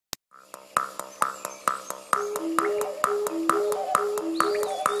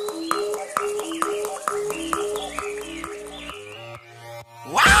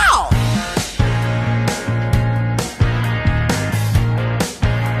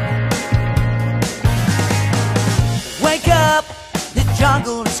wake up, the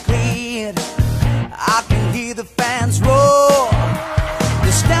jungle is cleared. I can hear the fans roar.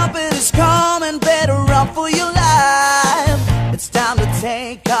 The stampede is coming, better run for your life. It's time to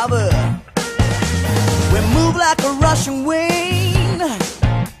take cover. We move like a rushing wind,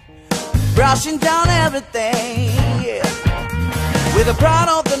 brushing down everything, yeah. With the pride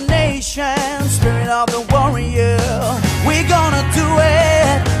of the nation, spirit of the warrior, we're gonna do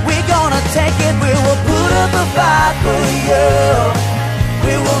it, we're gonna take it. We will put up a fight for you.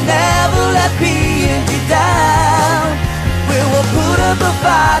 We will never let PNG down. We will put up a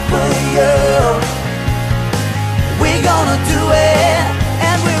fight for you. We're gonna do it,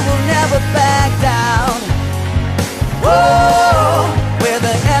 and we will never back down. Whoa, we're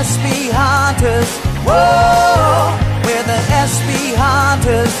the SB Hunters. Whoa, we're the SB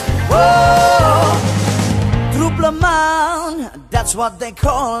Hunters. Whoa, Triple Man, that's what they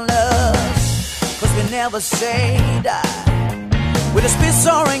call us. 'Cause we never say die. With a speed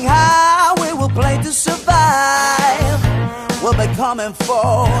soaring high, we will play to survive. We'll be coming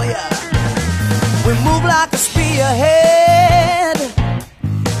for ya. We move like a spearhead,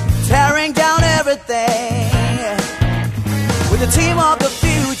 tearing down everything. With the team of the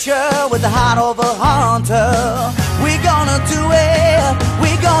future, with the heart of a hunter, we're gonna do it,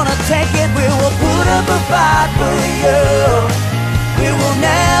 we're gonna take it. We will put up a fight for you. We will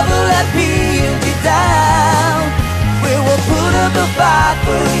never let PNG down. We will put up a fight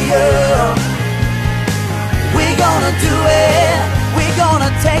for you. We're gonna do it, we're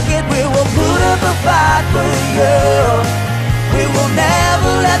gonna take it. We will put up a fight for you. We will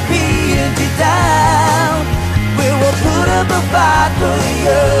never let PNG down. We will put up a fight for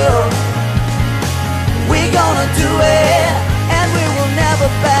you. We're gonna do it.